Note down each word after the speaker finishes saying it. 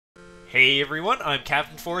Hey everyone, I'm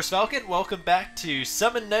Captain Forrest Falcon. Welcome back to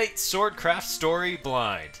Summon Night Swordcraft Story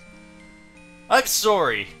Blind. I'm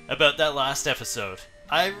sorry about that last episode.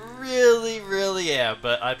 I really am,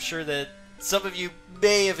 but I'm sure that some of you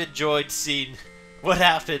may have enjoyed seeing what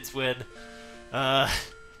happens when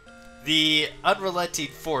the unrelenting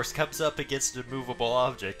force comes up against an immovable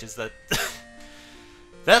object. Is that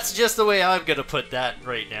that's just the way I'm gonna put that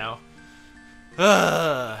right now.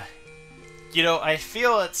 You know, I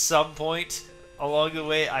feel at some point along the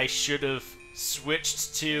way I should have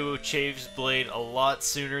switched to Chave's Blade a lot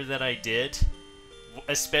sooner than I did,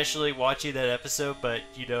 especially watching that episode, but,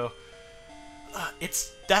 you know,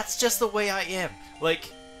 that's just the way I am.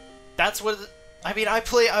 Like, that's what, I mean, I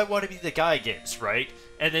Want to Be the Guy games, right?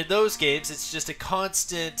 And in those games, it's just a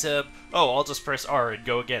constant, oh, I'll just press R and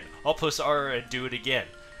go again. I'll press R and do it again.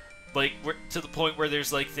 Like, to the point where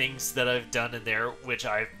there's, like, things that I've done in there, which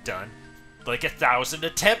I've done like 1,000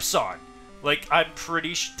 attempts on. Like, I'm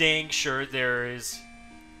pretty dang sure there is...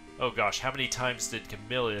 Oh gosh, how many times did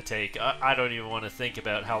Camellia take? I don't even want to think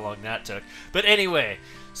about how long that took. But anyway,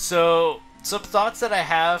 so some thoughts that I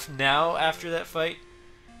have now after that fight.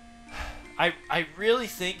 I really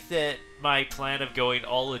think that my plan of going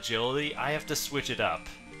all agility, I have to switch it up.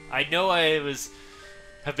 I know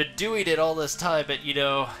have been doing it all this time, but you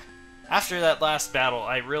know, after that last battle,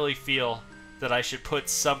 I really feel that I should put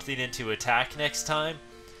something into attack next time.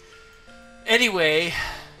 Anyway,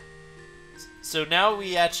 so now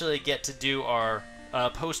we actually get to do our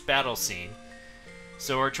post-battle scene.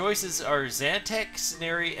 So our choices are Zantek,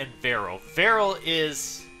 Scenery, and Varel. Varel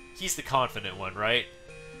he's the confident one, right?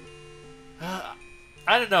 I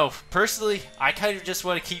don't know. Personally, I kind of just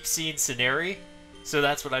want to keep seeing Scenery, so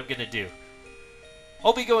that's what I'm going to do.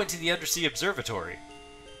 I'll be going to the Undersea Observatory.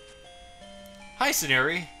 Hi,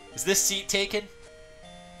 Scenery. Is this seat taken?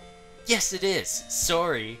 Yes, it is.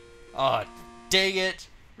 Sorry. Aw, dang it.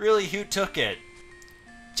 Really, who took it?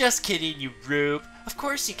 Just kidding, you rube. Of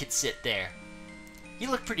course you can sit there.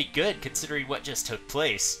 You look pretty good, considering what just took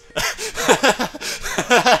place.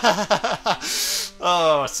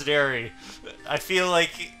 Oh, Scenery. I feel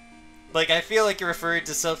like you're referring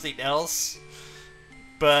to something else,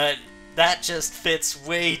 but that just fits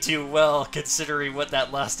way too well, considering what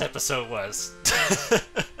that last episode was.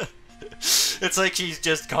 It's like she's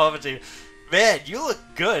just commenting, man, you look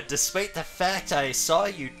good, despite the fact I saw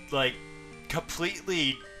you, like,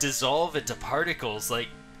 completely dissolve into particles, like,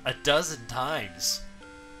 12 times.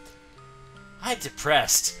 I'm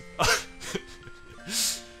depressed.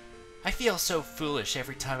 I feel so foolish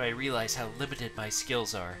every time I realize how limited my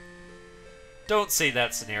skills are. Don't say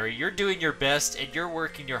that, Scenery. You're doing your best, and you're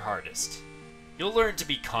working your hardest. You'll learn to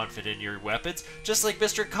be confident in your weapons, just like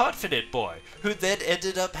Mr. Confident Boy, who then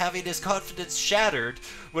ended up having his confidence shattered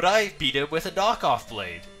when I beat him with a knockoff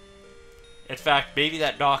blade. In fact, maybe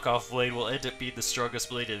that knockoff blade will end up being the strongest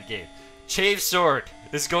blade in the game. Chave's sword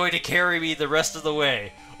is going to carry me the rest of the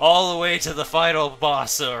way, all the way to the final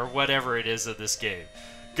boss, or whatever it is in this game.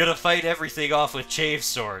 Gonna fight everything off with Chave's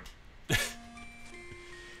sword.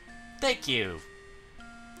 Thank you.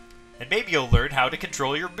 And maybe you'll learn how to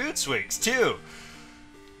control your mood swings, too.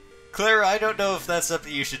 Clara, I don't know if that's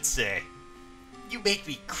something you should say. You make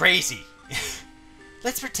me crazy.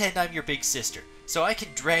 Let's pretend I'm your big sister, so I can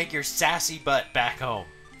drag your sassy butt back home.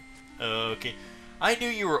 Okay. I knew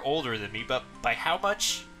you were older than me, but by how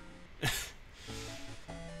much?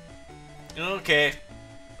 Okay.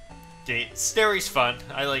 Scenery's fun.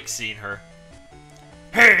 I like seeing her.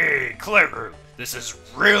 Hey, Clara! This is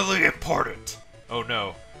really important. Oh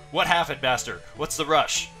no. What happened, Master? What's the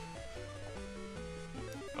rush?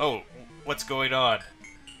 Oh, what's going on?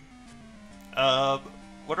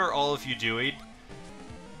 What are all of you doing?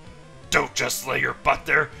 Don't just lay your butt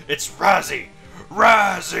there. It's Razzie!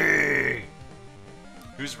 Razzie!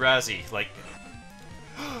 Who's Razzie? Like...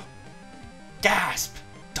 Gasp!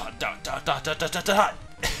 Dot dot dot dot dot dot dot dot!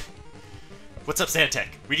 What's up, Zantek?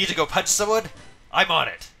 We need to go punch someone? I'm on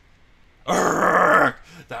it. Urgh!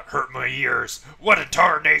 That hurt my ears. What in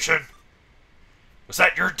tarnation? Was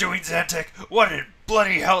that your doing, Zantek? What in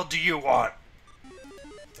bloody hell do you want?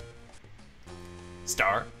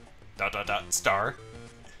 Star? Dot dot dot. Star?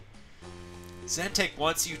 Zantek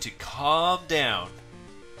wants you to calm down.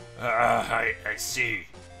 I see.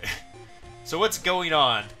 So what's going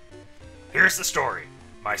on? Here's the story.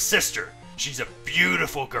 My sister. She's a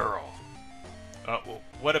beautiful girl. Well,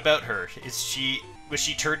 what about her? Was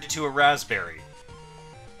she turned into a raspberry?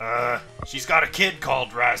 She's got a kid called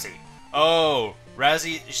Razzie. Oh,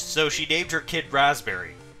 Razzie, so she named her kid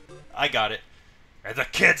Raspberry. I got it. And the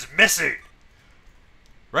kid's missing!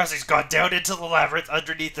 Razzie's gone down into the labyrinth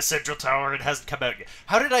underneath the central tower and hasn't come out yet.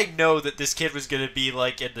 How did I know that this kid was going to be,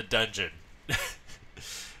 like, in the dungeon?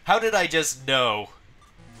 How did I just know?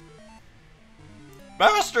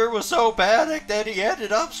 Master was so panicked that he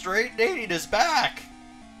ended up straightening his back.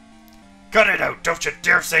 Cut it out! Don't you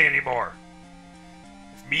dare say any more!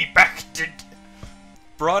 If me back did...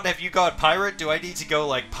 Braun, have you gone pirate? Do I need to go,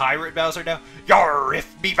 like, pirate Bowser now? Yar,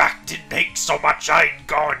 if me back didn't ache so much, I'd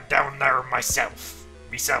gone down there myself.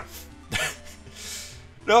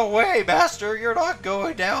 No way, Master, you're not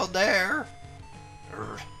going down there.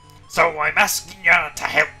 So I'm asking ya to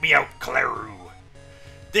help me out, Claru.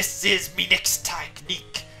 This is me next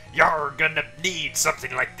technique. You're gonna need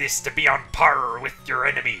something like this to be on par with your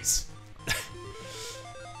enemies.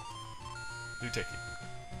 New technique.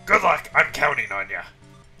 Good luck, I'm counting on ya.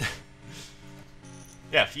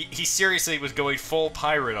 Yeah, he seriously was going full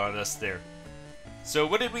pirate on us there. So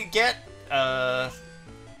what did we get?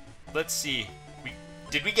 Let's see.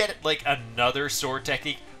 Did we get, like, another sword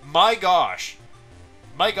technique? My gosh!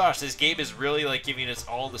 My gosh, this game is really, like, giving us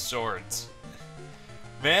all the swords.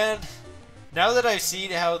 Man, now that I've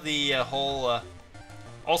seen how the whole...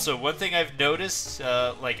 Also, one thing I've noticed,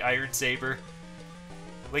 like Iron Saber...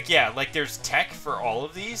 Like, yeah, like, there's tech for all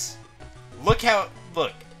of these. Look,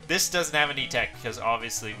 this doesn't have any tech, because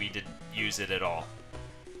obviously we didn't use it at all.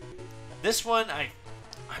 This one, I'm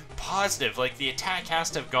positive, like, the attack has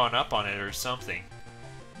to have gone up on it or something.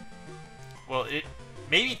 Well,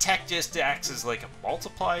 maybe tech just acts as, like, a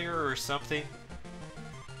multiplier or something.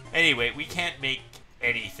 Anyway, we can't make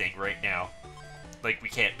anything right now. Like, we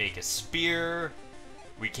can't make a spear.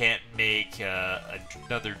 We can't make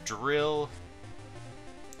another drill.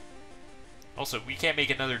 Also, we can't make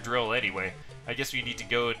another drill anyway. I guess we need to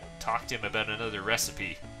go and talk to him about another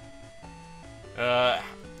recipe.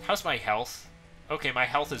 How's my health? Okay, my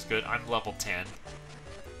health is good. I'm level 10.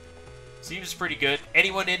 Seems pretty good.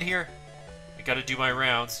 Anyone in here? I gotta do my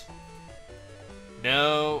rounds.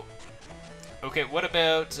 No. Okay, what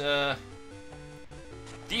about,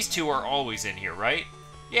 these two are always in here, right?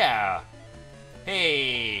 Yeah.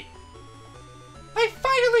 Hey. I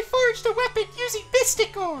finally forged a weapon using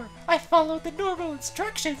mystic ore. I followed the normal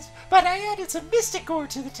instructions, but I added some mystic ore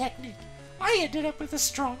to the technique. I ended up with a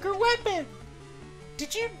stronger weapon.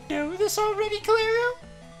 Did you know this already, Claro?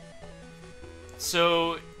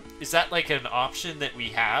 So, is that like an option that we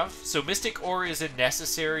have? So mystic ore isn't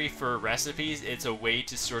necessary for recipes, it's a way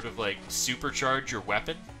to sort of like supercharge your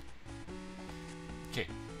weapon? Okay.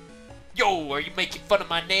 Yo, are you making fun of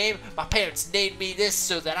my name? My parents named me this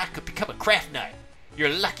so that I could become a craft knight. You're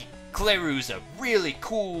lucky. Claru's a really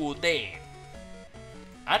cool name.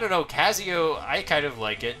 I don't know, Casio, I kind of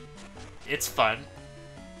like it. It's fun.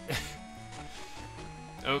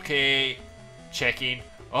 Okay, checking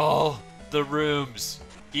all the rooms,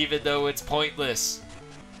 even though it's pointless,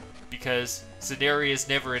 because Scenario is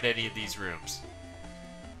never in any of these rooms.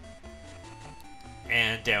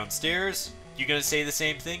 And downstairs, you gonna say the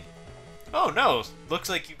same thing? Oh no, looks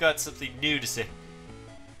like you've got something new to say.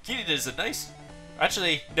 Keenan is a nice...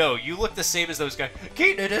 Actually, no, you look the same as those guys.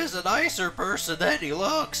 Keenan is a nicer person than he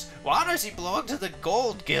looks. Why does he belong to the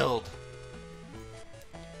Gold Guild?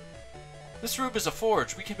 This room is a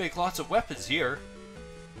forge. We can make lots of weapons here.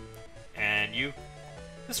 And you?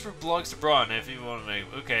 This room belongs to Braun if you want to make...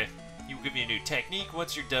 Okay, you give me a new technique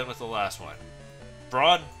once you're done with the last one.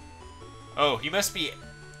 Braun? Oh, he must be...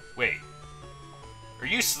 Wait. Are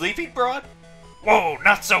you sleeping, Braun? Whoa,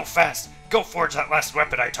 not so fast! Go forge that last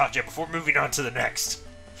weapon I taught you before moving on to the next.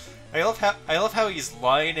 I love how he's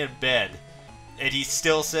lying in bed, and he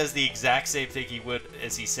still says the exact same thing he would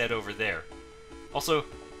as he said over there. Also,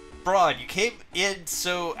 Braun, you came in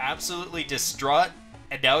so absolutely distraught,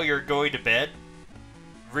 and now you're going to bed?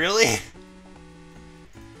 Really?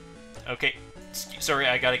 Okay, sorry,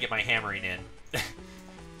 I gotta get my hammering in.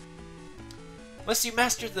 Unless you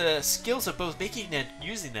master the skills of both making and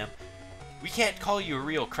using them, we can't call you a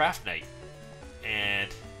real craft knight. And...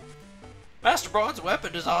 Master Braun's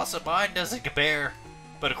weapon is awesome, mine doesn't compare.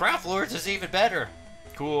 But a craft lord's is even better.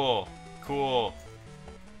 Cool, cool.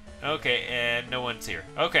 Okay, and no one's here.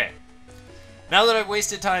 Okay. Now that I've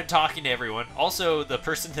wasted time talking to everyone, also the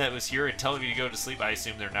person that was here and telling me to go to sleep, I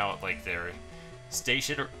assume they're now at like their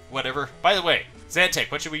station or whatever. By the way,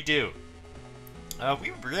 Zantek, what should we do?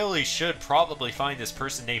 We really should probably find this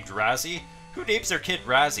person named Razzie. Who names their kid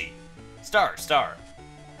Razzie? Star.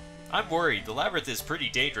 I'm worried. The labyrinth is pretty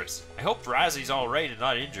dangerous. I hope Razzie's alright and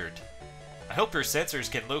not injured. I hope her sensors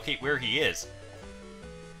can locate where he is.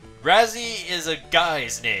 Razzie is a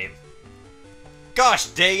guy's name. Gosh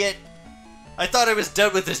dang it! I thought I was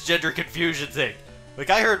done with this gender confusion thing.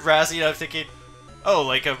 Like, I heard Razzie and I'm thinking, Oh,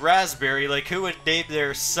 like a raspberry? Like who would name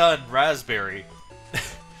their son Raspberry?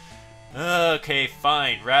 Okay,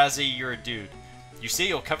 fine. Razzie, you're a dude. You say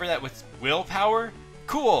you'll cover that with willpower?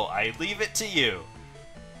 Cool, I leave it to you.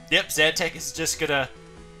 Yep, Zantek is just gonna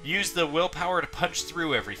use the willpower to punch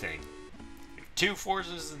through everything. We have two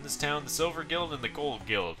forces in this town, the Silver Guild and the Gold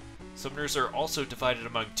Guild. Summoners are also divided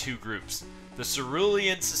among two groups, the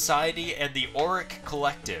Cerulean Society and the Auric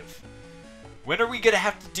Collective. When are we gonna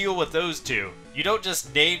have to deal with those two? You don't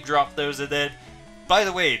just name drop those and then... By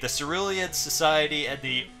the way, the Cerulean Society and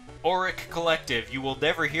the Auric Collective, you will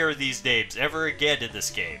never hear these names ever again in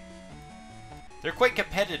this game. They're quite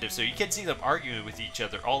competitive, so you can see them arguing with each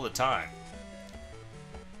other all the time.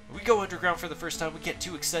 When we go underground for the first time, we get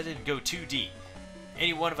too excited and go too deep.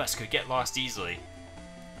 Any one of us could get lost easily.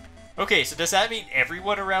 Okay, so does that mean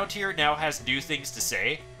everyone around here now has new things to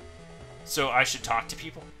say? So I should talk to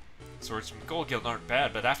people? Swords from the Gold Guild aren't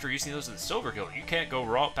bad, but after using those in the Silver Guild, you can't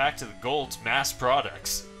go back to the Gold's mass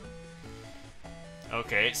products.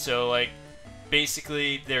 Okay, so, like,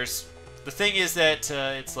 basically, there's... The thing is that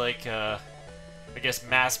it's like, I guess,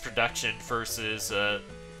 mass production versus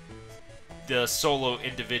the solo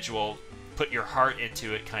individual, put your heart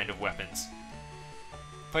into it kind of weapons.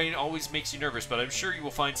 Fighting always makes you nervous, but I'm sure you will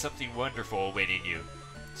find something wonderful awaiting you.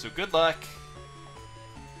 So good luck.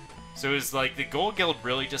 So is, like, the Gold Guild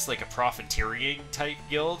really just, like, a profiteering type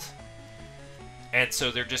guild? And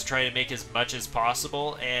so they're just trying to make as much as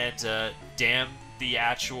possible and damn the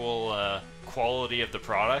actual quality of the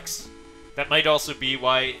products. That might also be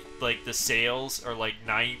why, like, the sales are like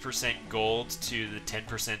 90% gold to the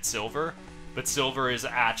 10% silver, but silver is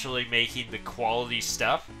actually making the quality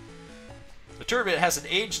stuff. The tournament has an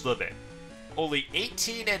age limit. Only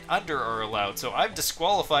 18 and under are allowed, so I'm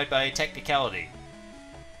disqualified by a technicality.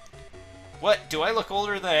 What? Do I look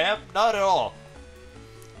older than I am? Not at all.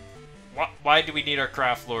 Why do we need our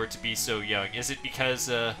craft lord to be so young? Is it because,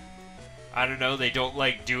 I don't know, they don't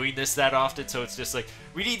like doing this that often, so it's just like,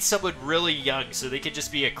 we need someone really young so they can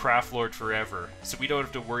just be a craft lord forever, so we don't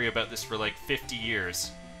have to worry about this for like 50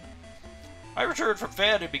 years. I returned from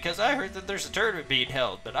Fandom because I heard that there's a tournament being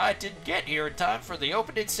held, but I didn't get here in time for the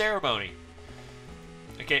opening ceremony.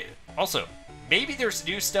 Okay, also, maybe there's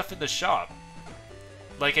new stuff in the shop.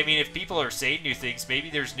 Like, I mean, if people are saying new things, maybe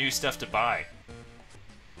there's new stuff to buy.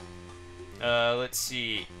 Let's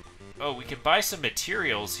see. Oh, we can buy some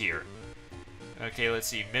materials here. Okay, let's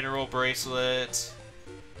see. Mineral bracelet.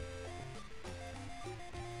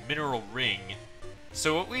 Mineral ring.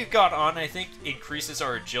 So what we've got on, I think, increases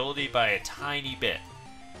our agility by a tiny bit.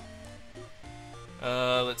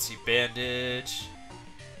 Let's see. Bandage.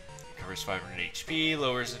 Covers 500 HP.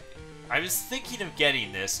 Lowers... I was thinking of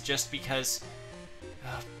getting this just because...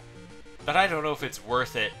 but I don't know if it's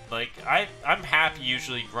worth it. Like, I'm happy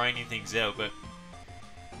usually grinding things out, but...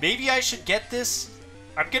 Maybe I should get this?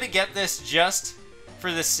 I'm gonna get this just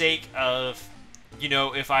for the sake of, you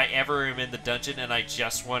know, if I ever am in the dungeon and I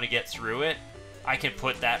just want to get through it, I can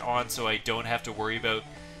put that on so I don't have to worry about,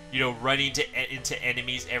 you know, running into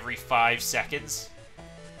enemies every 5 seconds.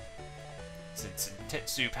 Since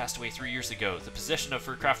Tetsu passed away 3 years ago, the position of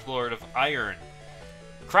her Craft Lord of Iron.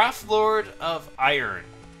 Craft Lord of Iron.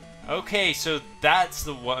 Okay, so that's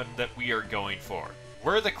the one that we are going for.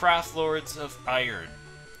 We're the Craft Lords of Iron.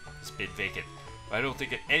 It's been vacant. But I don't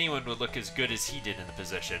think that anyone would look as good as he did in the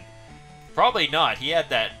position. Probably not. He had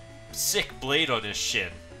that sick blade on his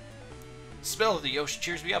shin. The smell of the ocean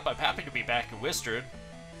cheers me up. I'm happy to be back in Wistron.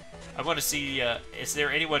 I want to see, is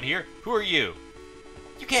there anyone here? Who are you?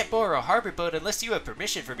 You can't borrow a harbor boat unless you have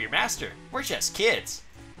permission from your master. We're just kids.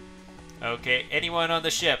 Okay, anyone on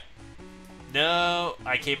the ship? No,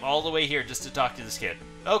 I came all the way here just to talk to this kid.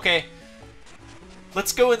 Okay.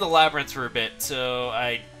 Let's go in the labyrinth for a bit so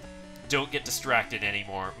I don't get distracted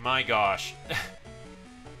anymore. My gosh.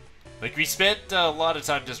 Like, we spent a lot of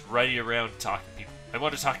time just running around talking to people. I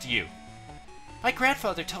want to talk to you. My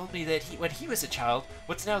grandfather told me that when he was a child,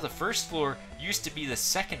 what's now the first floor used to be the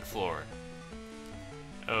second floor.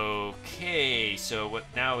 Okay, so what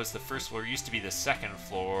now is the first floor used to be the second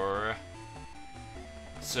floor.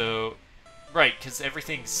 So, right, because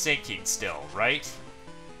everything's sinking still, right?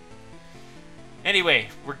 Anyway,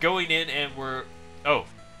 we're going in and we're... Oh,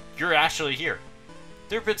 you're actually here.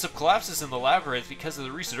 There have been some collapses in the labyrinth because of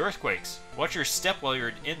the recent earthquakes. Watch your step while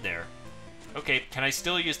you're in there. Okay, can I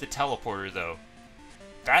still use the teleporter, though?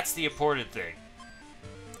 That's the important thing.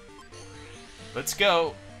 Let's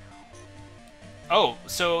go. Oh,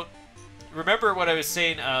 so... Remember what I was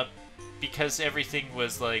saying, because everything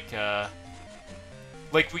was like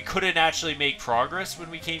we couldn't actually make progress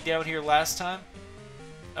when we came down here last time?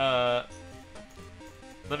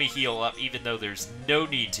 Let me heal up, even though there's no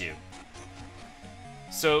need to.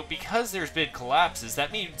 So, because there's been collapses,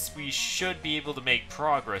 that means we should be able to make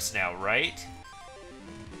progress now, right?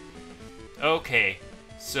 Okay,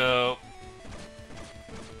 so...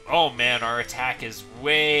 Oh man, our attack is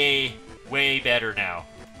way, way better now.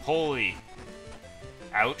 Holy...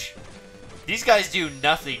 Ouch. These guys do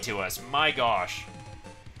nothing to us, my gosh.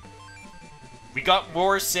 We got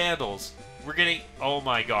more sandals. We're getting... Oh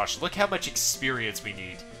my gosh, look how much experience we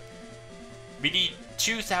need. We need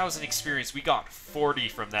 2,000 experience. We got 40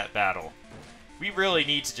 from that battle. We really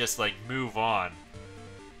need to just, like, move on.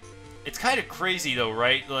 It's kind of crazy, though,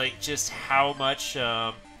 right? Like, just how much,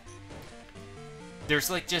 there's,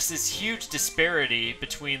 like, just this huge disparity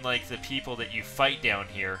between, like, the people that you fight down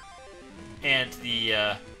here and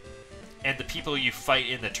the people you fight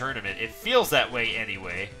in the tournament. It feels that way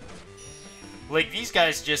anyway. Like, these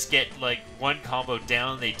guys just get, like, one combo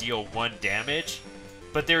down, they deal 1 damage.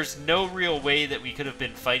 But there's no real way that we could have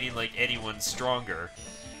been fighting, like, anyone stronger.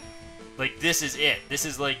 Like, this is it. This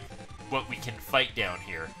is, like, what we can fight down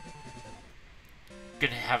here.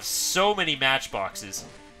 Gonna have so many matchboxes.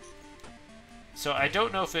 So I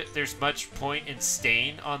don't know if there's much point in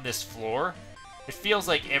staying on this floor. It feels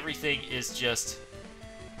like everything is just...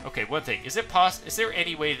 Okay, one thing. Is there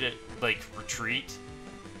any way to, like, retreat?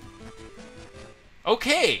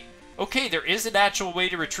 Okay! Okay, there is an actual way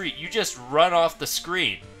to retreat. You just run off the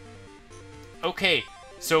screen. Okay,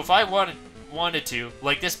 so if I wanted to,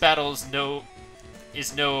 like, this battle is no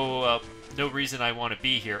reason I want to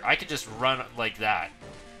be here. I could just run like that.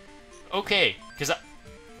 Okay, because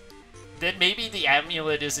then maybe the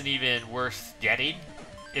amulet isn't even worth getting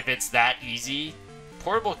if it's that easy.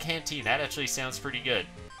 Portable canteen, that actually sounds pretty good.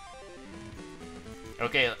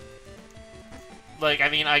 Okay. Like, I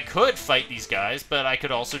mean, I could fight these guys, but I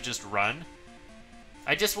could also just run.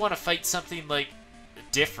 I just want to fight something, like,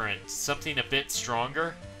 different. Something a bit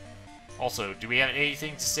stronger. Also, do we have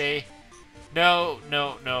anything to say? No.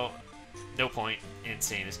 No point in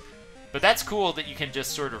saying this. But that's cool that you can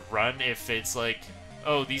just sort of run if it's like...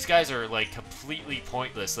 Oh, these guys are, like, completely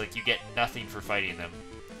pointless. Like, you get nothing for fighting them.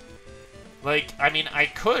 Like, I mean, I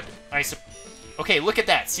could... Okay, look at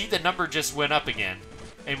that. See, the number just went up again.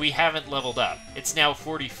 And we haven't leveled up. It's now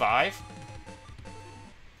 45.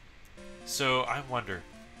 So, I wonder.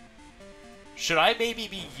 Should I maybe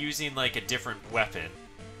be using, like, a different weapon?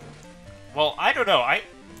 Well, I don't know. I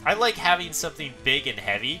like having something big and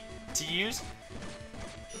heavy to use.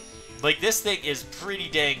 Like, this thing is pretty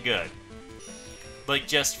dang good. Like,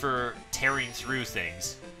 just for tearing through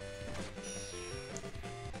things.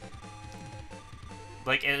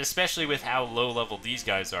 Like, and especially with how low level these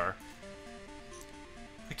guys are.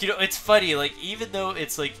 Like, you know, it's funny, like, even though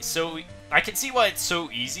it's, like, so... I can see why it's so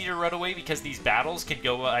easy to run away, because these battles can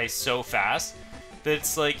go by so fast, that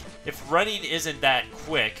it's, like, if running isn't that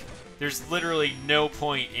quick, there's literally no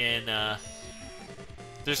point in,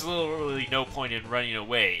 there's literally no point in running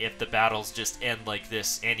away if the battles just end like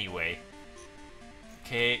this anyway.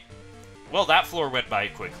 Okay. Well, that floor went by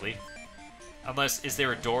quickly. Unless, is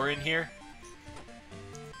there a door in here?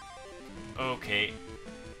 Okay.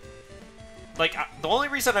 Like, the only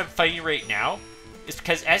reason I'm fighting right now is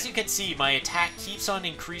because, as you can see, my attack keeps on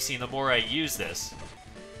increasing the more I use this.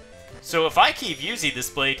 So if I keep using this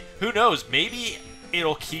blade, who knows, maybe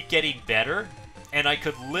it'll keep getting better, and I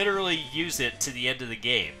could literally use it to the end of the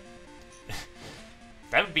game.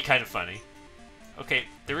 That would be kind of funny. Okay,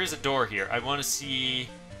 there is a door here. I want to see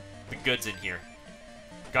the goods in here.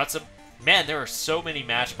 Got some... Man, there are so many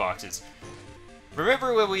matchboxes.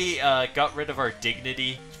 Remember when we got rid of our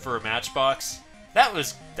dignity for a matchbox? That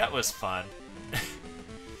was fun.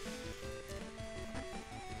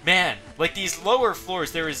 Man, like these lower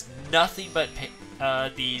floors, there is nothing but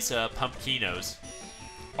these pumpkinos.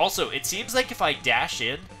 Also, it seems like if I dash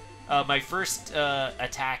in, my first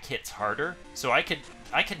attack hits harder, so I can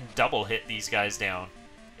double hit these guys down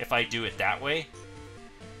if I do it that way.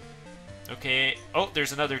 Okay. Oh,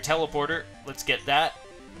 there's another teleporter. Let's get that.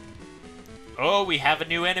 Oh, we have a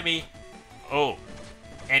new enemy. Oh,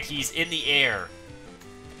 and he's in the air.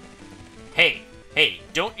 Hey,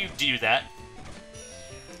 don't you do that.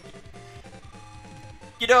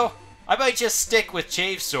 You know, I might just stick with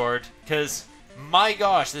Chave's sword, because, my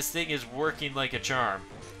gosh, this thing is working like a charm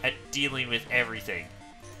at dealing with everything.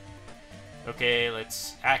 Okay,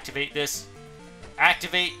 let's activate this.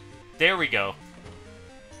 Activate. There we go.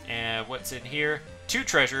 And what's in here? 2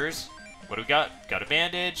 treasures. What do we got? Got a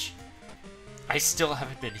bandage. I still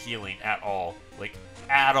haven't been healing at all. Like,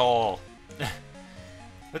 at all.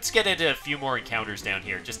 Let's get into a few more encounters down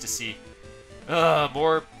here, just to see.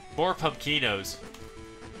 More pumpkinos.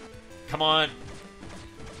 Come on.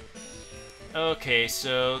 Okay,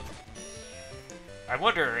 so I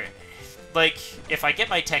wonder, like, if I get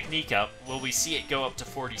my technique up, will we see it go up to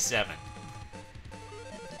 47?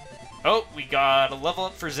 Oh, we got a level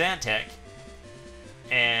up for Zantek,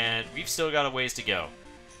 and we've still got a ways to go.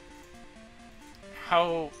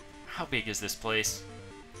 How big is this place?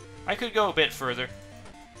 I could go a bit further.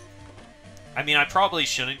 I mean, I probably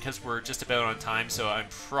shouldn't because we're just about on time, so I'm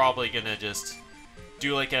probably gonna just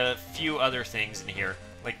do like a few other things in here.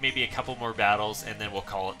 Like maybe a couple more battles, and then we'll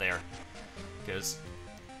call it there. Because,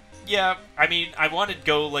 yeah, I mean, I want to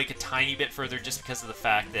go like a tiny bit further just because of the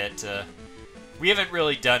fact that we haven't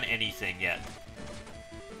really done anything yet.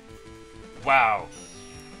 Wow.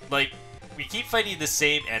 Like, we keep fighting the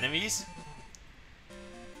same enemies,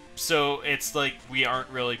 so it's like we aren't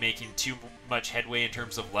really making too much headway in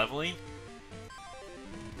terms of leveling.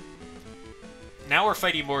 Now we're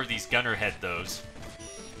fighting more of these Gunnerhead, those.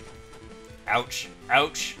 Ouch.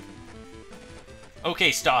 Ouch.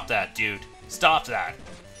 Okay, stop that, dude. Stop that.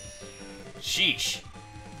 Sheesh.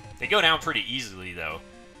 They go down pretty easily, though.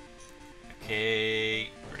 Okay,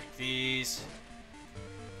 break these.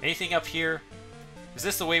 Anything up here? Is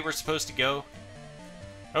this the way we're supposed to go?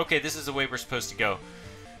 Okay, this is the way we're supposed to go.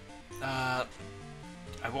 I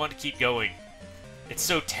want to keep going. It's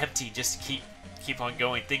so tempting just to keep on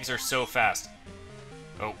going. Things are so fast.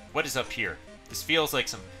 Oh, what is up here? This feels like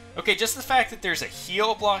some... Okay, just the fact that there's a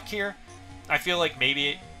heal block here, I feel like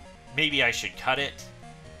maybe I should cut it.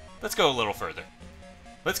 Let's go a little further.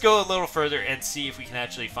 Let's go a little further and see if we can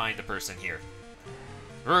actually find the person here.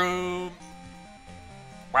 Room.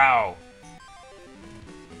 Wow.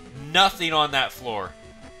 Nothing on that floor.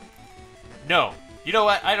 No. You know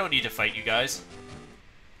what? I don't need to fight you guys.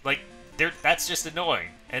 Like, that's just annoying.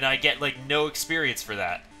 And I get, like, no experience for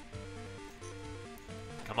that.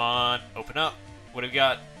 Come on. Open up. What do we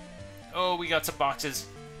got? Oh, we got some boxes.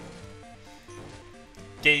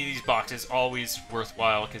 Getting these boxes always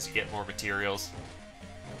worthwhile because you get more materials.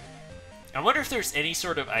 I wonder if there's any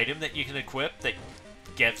sort of item that you can equip that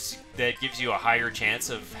gives you a higher chance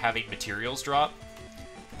of having materials drop.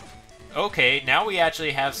 Okay, now we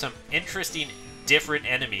actually have some interesting different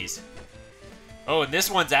enemies. Oh, and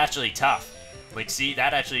this one's actually tough. Like, see,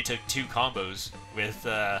 that actually took 2 combos with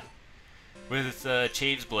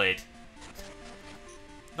Chave's Blade.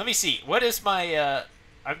 Let me see. What is my,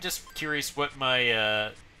 I'm just curious what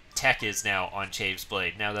my, tech is now on Chave's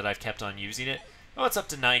Blade, now that I've kept on using it. Oh, it's up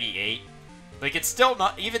to 98. Like, it's still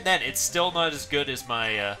not, even then, it's still not as good as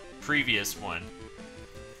my, previous one.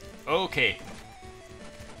 Okay.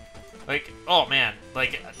 Like, oh man,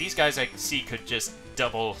 like, these guys I see could just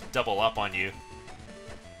double up on you.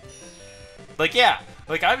 Like, yeah,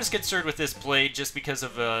 like, I was concerned with this blade just because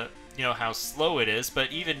of, you know, how slow it is,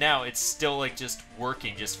 but even now, it's still, like, just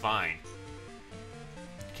working just fine.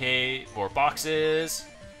 Okay, more boxes.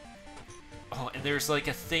 Oh, and there's, like,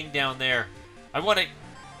 a thing down there. I want to...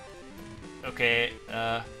 Okay,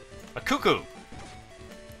 a cuckoo.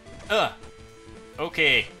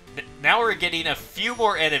 Okay, now we're getting a few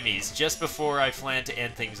more enemies just before I plan to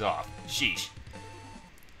end things off. Sheesh.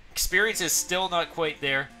 Experience is still not quite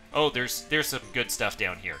there. Oh, there's some good stuff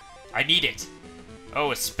down here. I need it.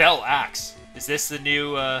 Oh, a spell axe. Is this the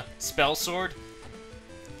new spell sword?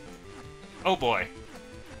 Oh boy.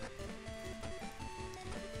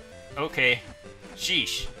 Okay.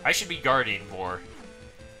 Sheesh. I should be guarding more.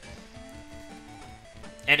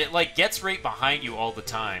 And it, like, gets right behind you all the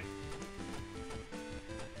time.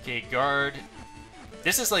 Okay, guard.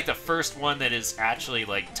 This is, like, the first one that is actually,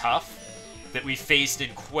 like, tough that we faced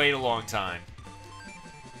in quite a long time.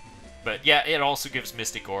 But, yeah, it also gives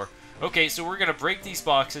Mystic Ore. Okay, so we're going to break these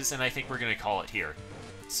boxes, and I think we're going to call it here.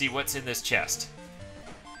 See what's in this chest.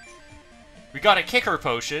 We got a Kicker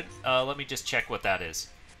Potion. Let me just check what that is.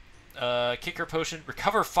 Kicker Potion.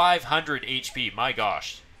 Recover 500 HP. My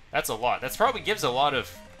gosh. That's a lot. That probably gives a lot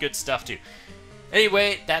of good stuff, too.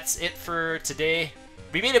 Anyway, that's it for today.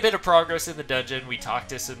 We made a bit of progress in the dungeon. We talked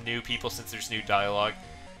to some new people since there's new dialogue.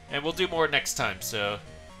 And we'll do more next time, so...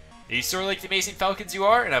 You soar like the amazing falcons you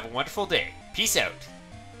are, and have a wonderful day. Peace out.